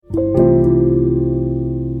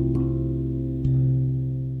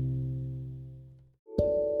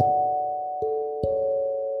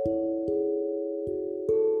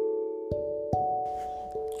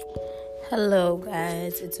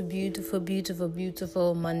It's a beautiful, beautiful,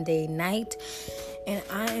 beautiful Monday night, and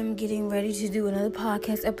I am getting ready to do another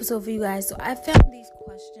podcast episode for you guys. So I found these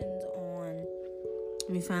questions on,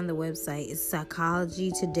 let me find the website. It's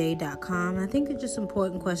psychologytoday.com. I think they're just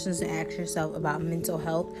important questions to ask yourself about mental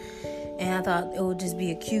health. And I thought it would just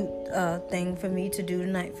be a cute thing for me to do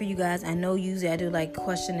tonight for you guys. I know usually I do like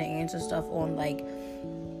question and answer stuff on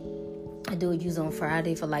I do it usually on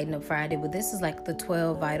Friday for Lighten Up Friday, but this is like the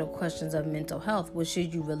 12 vital questions of mental health. What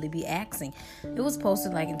should you really be asking? It was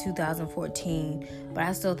posted in 2014, but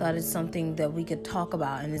I still thought it's something that we could talk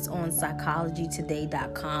about, and it's on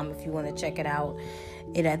psychologytoday.com if you want to check it out.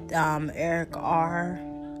 It at Eric R.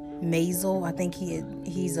 Maisel. I think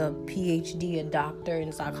he's a PhD, a doctor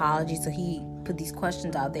in psychology, so he put these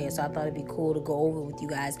questions out there. So I thought it'd be cool to go over with you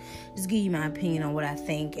guys, just give you my opinion on what I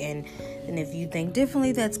think, and if you think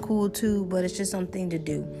differently, that's cool too, but it's just something to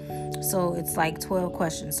do. So it's 12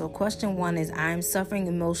 questions. So question 1 is, I'm suffering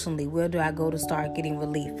emotionally. Where do I go to start getting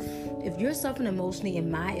relief? If you're suffering emotionally,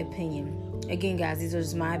 in my opinion, again guys, these are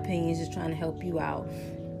just my opinions, just trying to help you out.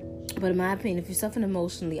 But in my opinion, if you're suffering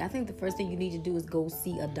emotionally, I think the first thing you need to do is go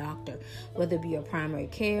see a doctor, whether it be a primary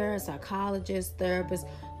care, a psychologist, therapist,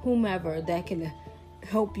 whomever that can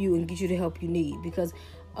help you and get you the help you need. Because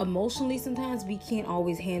emotionally, sometimes we can't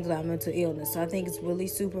always handle our mental illness. So I think it's really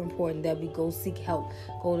super important that we go seek help.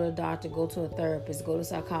 Go to a doctor, go to a therapist, go to a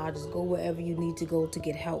psychologist, go wherever you need to go to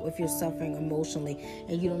get help if you're suffering emotionally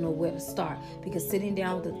and you don't know where to start. Because sitting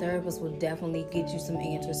down with a therapist will definitely get you some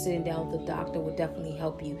answers. Sitting down with a doctor will definitely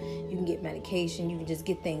help you. You can get medication. You can just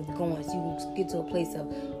get things going. So you can get to a place of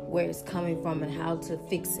where it's coming from and how to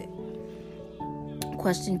fix it.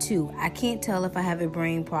 Question 2, I can't tell if I have a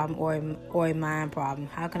brain problem or a mind problem.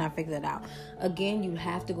 How can I figure that out? Again, you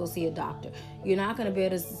have to go see a doctor. You're not going to be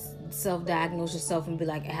able to self-diagnose yourself and be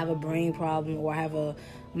like, I have a brain problem or I have a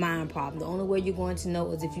mind problem. The only way you're going to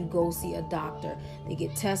know is if you go see a doctor. They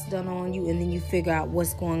get tests done on you, and then you figure out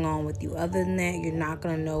what's going on with you. Other than that, you're not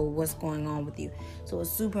going to know what's going on with you. So it's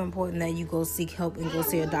super important that you go seek help and go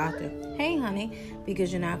see a doctor. Hey, honey,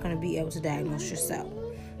 because you're not going to be able to diagnose yourself.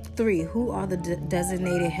 3, who are the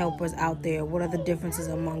designated helpers out there? What are the differences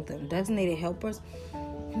among them? Designated helpers?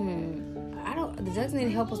 The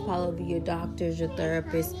designated helpers probably be your doctors, your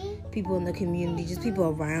therapists, people in the community, just people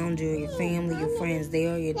around you, your family, your friends. They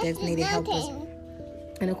are your designated helpers.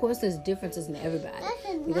 And of course, there's differences in everybody,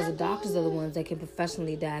 because the doctors are the ones that can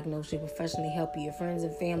professionally diagnose you, professionally help you. Your friends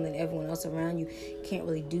and family and everyone else around you can't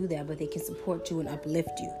really do that, but they can support you and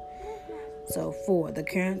uplift you. So 4, the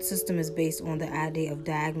current system is based on the idea of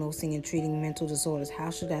diagnosing and treating mental disorders. How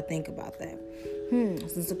should I think about that?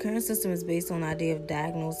 Since the current system is based on the idea of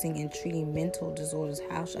diagnosing and treating mental disorders,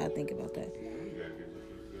 how should I think about that?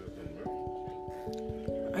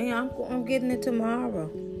 I'm getting it tomorrow.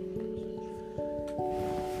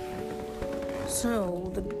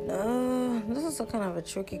 So this is a kind of a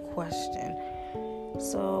tricky question.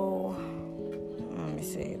 So let me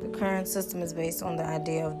see. The current system is based on the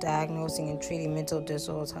idea of diagnosing and treating mental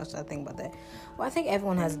disorders. How should I think about that? Well, I think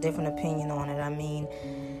everyone has a different opinion on it.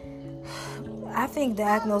 I think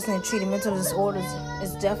diagnosing and treating mental disorders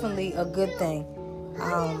is definitely a good thing.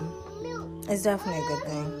 It's definitely a good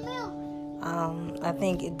thing. I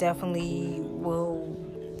think it definitely will.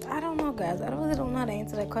 I don't know, guys. I really don't know how to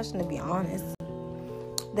answer that question, to be honest.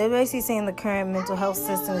 They're basically saying the current mental health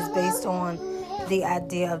system is based on the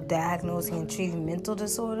idea of diagnosing and treating mental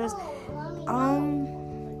disorders.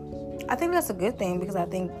 I think that's a good thing, because I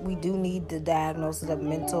think we do need the diagnosis of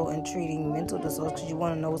mental and treating mental disorders, because you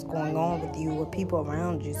want to know what's going on with you, with people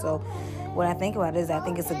around you. So what I think about it is, I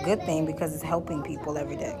think it's a good thing because it's helping people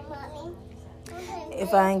every day.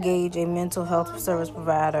 If I engage a mental health service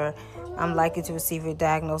provider, I'm likely to receive a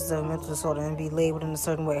diagnosis of a mental disorder and be labeled in a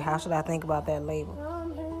certain way. How should I think about that label?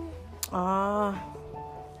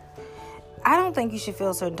 I don't think you should feel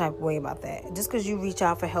a certain type of way about that. Just because you reach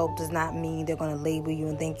out for help does not mean they're going to label you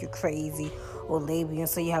and think you're crazy, or label you and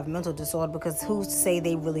say you have a mental disorder, because who's to say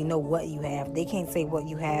they really know what you have? They can't say what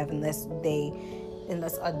you have unless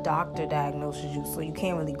a doctor diagnoses you. So you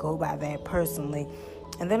can't really go by that personally.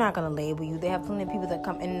 And they're not going to label you. They have plenty of people that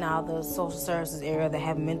come in and out of the social services area that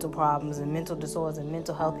have mental problems and mental disorders and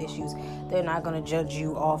mental health issues. They're not going to judge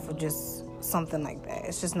you off of just something like that.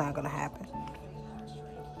 It's just not going to happen.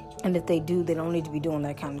 And if they do, they don't need to be doing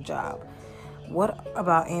that kind of job. What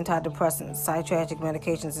about antidepressants, psychiatric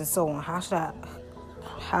medications, and so on? How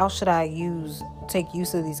should I take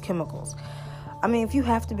use of these chemicals? I mean, if you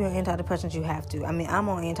have to be on antidepressants, you have to. I mean, I'm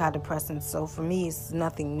on antidepressants, so for me, it's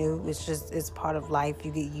nothing new. It's part of life.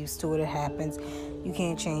 You get used to it. It happens. You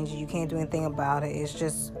can't change it. You can't do anything about it. It's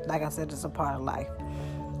just, like I said, it's a part of life.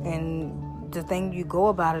 And the thing you go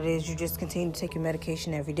about it is you just continue to take your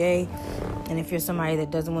medication every day. And if you're somebody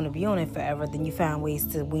that doesn't want to be on it forever, then you find ways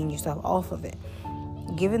to wean yourself off of it.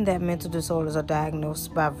 Given that mental disorders are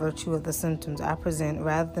diagnosed by virtue of the symptoms I present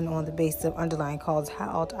rather than on the basis of underlying causes, how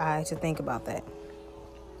ought I to think about that?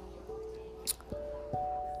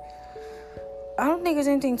 I don't think there's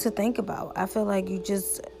anything to think about. I feel like it's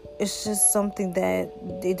just something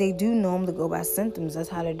that they do normally go by symptoms. That's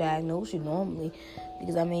how they diagnose you normally.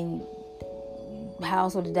 Because, how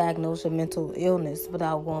else would they diagnose your mental illness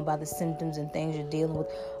without going by the symptoms and things you're dealing with?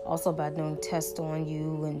 Also by doing tests on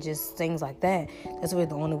you and just things like that. That's really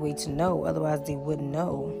the only way to know. Otherwise, they wouldn't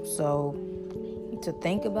know. So, to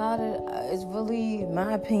think about it, it's really, in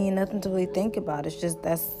my opinion, nothing to really think about. It's just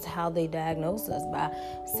that's how they diagnose us, by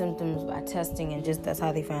symptoms, by testing, and just that's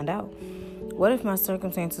how they find out. What if my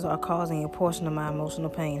circumstances are causing a portion of my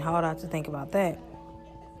emotional pain? How ought I to think about that?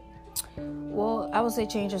 Well, I would say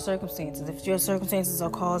change your circumstances. If your circumstances are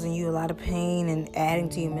causing you a lot of pain and adding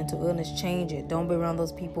to your mental illness, change it. Don't be around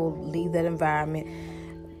those people. Leave that environment.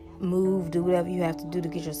 Move. Do whatever you have to do to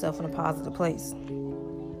get yourself in a positive place.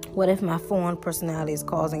 What if my foreign personality is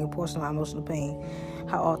causing a portion of my emotional pain?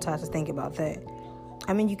 How ought I to think about that?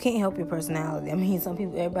 You can't help your personality. Some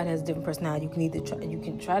people, everybody has a different personality. You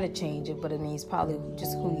can try to change it, but it's probably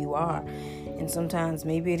just who you are. And sometimes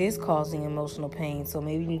maybe it is causing emotional pain. So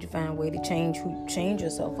maybe you need to find a way to change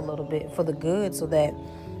yourself a little bit for the good, so that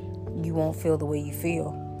you won't feel the way you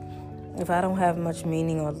feel. If I don't have much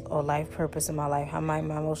meaning or life purpose in my life, how might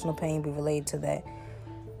my emotional pain be related to that?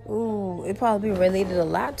 Ooh, it probably be related a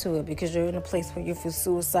lot to it, because you're in a place where you feel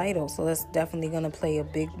suicidal. So that's definitely going to play a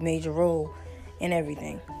big, major role in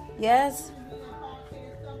everything. Yes?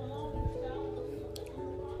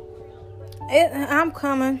 I'm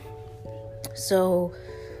coming. So,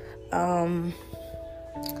 I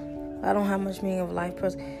don't have much meaning of life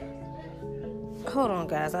person. Hold on,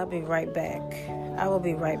 guys. I'll be right back. I will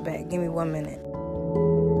be right back. Give me 1 minute.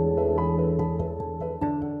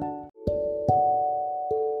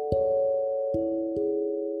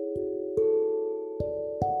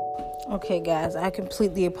 Okay, guys, I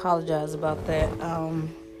completely apologize about that.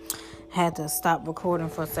 Had to stop recording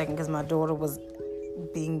for a second because my daughter was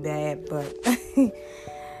being bad, but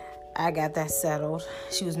I got that settled.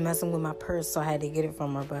 She was messing with my purse, so I had to get it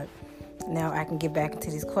from her, but now I can get back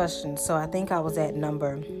into these questions. So I think I was at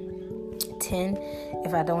number 10.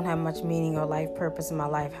 If I don't have much meaning or life purpose in my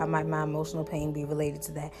life, how might my emotional pain be related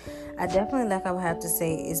to that? I definitely, like I would have to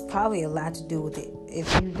say, it's probably a lot to do with it.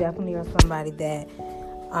 If you definitely are somebody that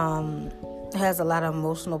has a lot of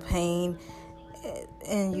emotional pain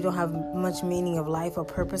and you don't have much meaning of life or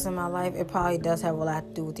purpose in my life, it probably does have a lot to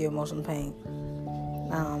do with your emotional pain.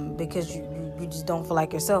 Because you just don't feel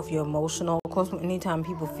like yourself. You're emotional. Of course, anytime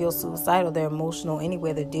people feel suicidal, they're emotional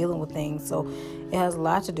anyway. They're dealing with things. So it has a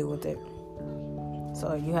lot to do with it.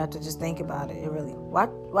 So you have to just think about it. It really.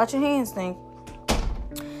 Watch your hands, think.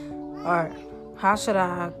 All right. How should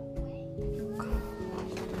I...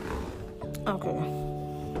 Okay.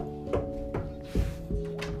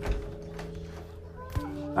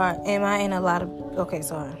 All right, am I in a lot of... Okay,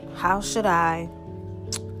 sorry. How should I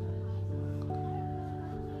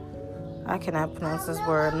cannot pronounce this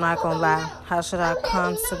word. I'm not going to lie. How should I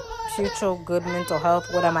conceptual good mental health?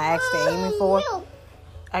 What am I actually aiming for?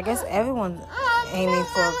 I guess everyone's aiming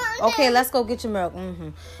for... Okay, let's go get your milk.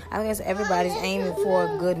 I guess everybody's aiming for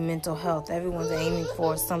good mental health. Everyone's aiming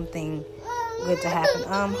for something good to happen.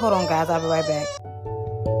 Hold on, guys. I'll be right back.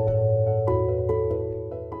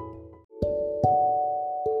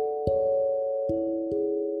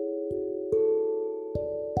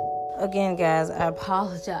 Again, guys, I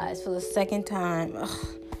apologize for the second time.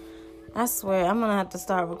 I swear, I'm going to have to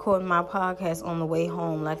start recording my podcast on the way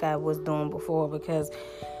home like I was doing before, because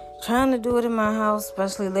trying to do it in my house,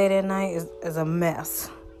 especially late at night, is a mess.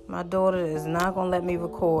 My daughter is not going to let me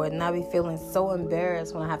record, and I be feeling so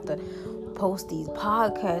embarrassed when I have to post these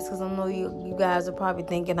podcasts, because I know you guys are probably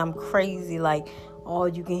thinking I'm crazy, like all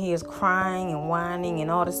you can hear is crying and whining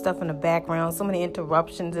and all this stuff in the background, so many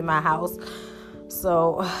interruptions in my house.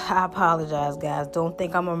 So I apologize, guys. Don't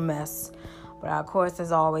think I'm a mess. But of course,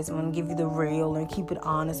 as always, I'm going to give you the real and keep it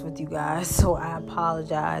honest with you guys. So I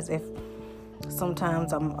apologize if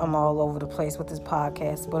sometimes I'm all over the place with this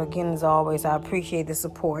podcast. But again, as always, I appreciate the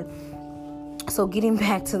support. So getting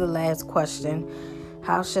back to the last question,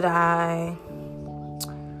 how should I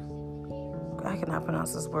cannot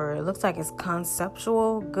pronounce this word. It looks like it's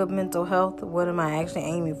conceptual good mental health. What am I actually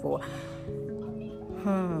aiming for?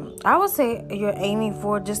 I would say you're aiming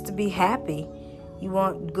for just to be happy. You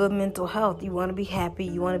want good mental health. You want to be happy.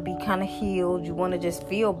 You want to be kind of healed. You want to just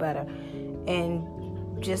feel better.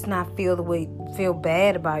 And just not feel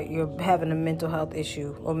bad about your having a mental health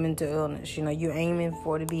issue or mental illness. You're aiming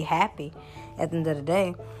for to be happy at the end of the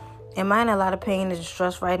day. Am I in a lot of pain and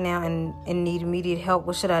distress right now and need immediate help?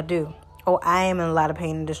 What should I do? Oh, I am in a lot of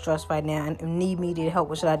pain and distress right now and need immediate help.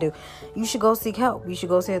 What should I do? You should go seek help. You should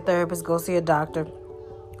go see a therapist, go see a doctor,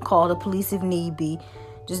 call the police if need be.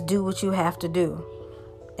 Just do what you have to do.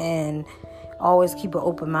 And always keep an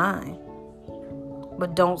open mind.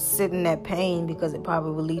 But don't sit in that pain because it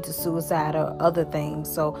probably will lead to suicide or other things.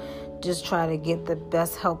 So just try to get the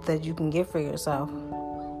best help that you can get for yourself.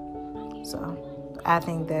 So I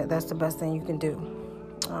think that's the best thing you can do.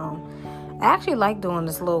 I actually like doing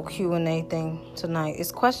this little Q&A thing tonight.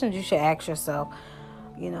 It's questions you should ask yourself.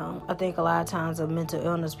 I think a lot of times of mental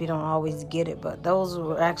illness, we don't always get it, but those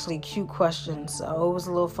were actually cute questions. So it was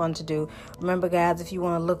a little fun to do. Remember, guys, if you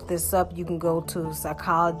want to look this up, you can go to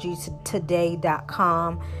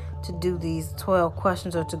psychologytoday.com to do these 12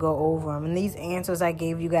 questions or to go over them. And these answers I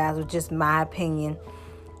gave you guys were just my opinion,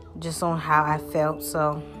 just on how I felt.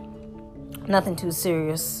 So nothing too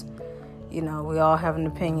serious. We all have an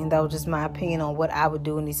opinion. That was just my opinion on what I would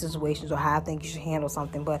do in these situations or how I think you should handle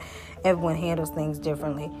something. But everyone handles things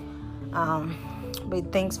differently.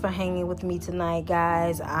 But thanks for hanging with me tonight,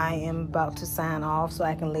 guys. I am about to sign off so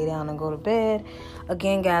I can lay down and go to bed.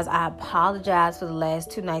 Again, guys, I apologize for the last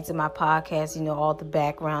 2 nights of my podcast. All the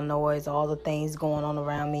background noise, all the things going on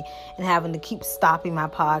around me, and having to keep stopping my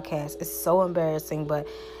podcast. It's so embarrassing, but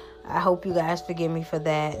I hope you guys forgive me for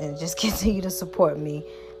that and just continue to support me.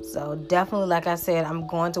 So definitely, like I said, I'm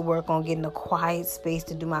going to work on getting a quiet space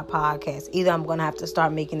to do my podcast. Either I'm going to have to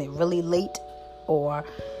start making it really late or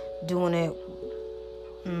doing it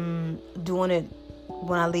when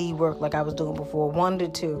I leave work like I was doing before. 1 to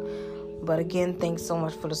 2. But again, thanks so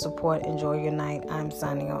much for the support. Enjoy your night. I'm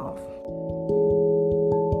signing off.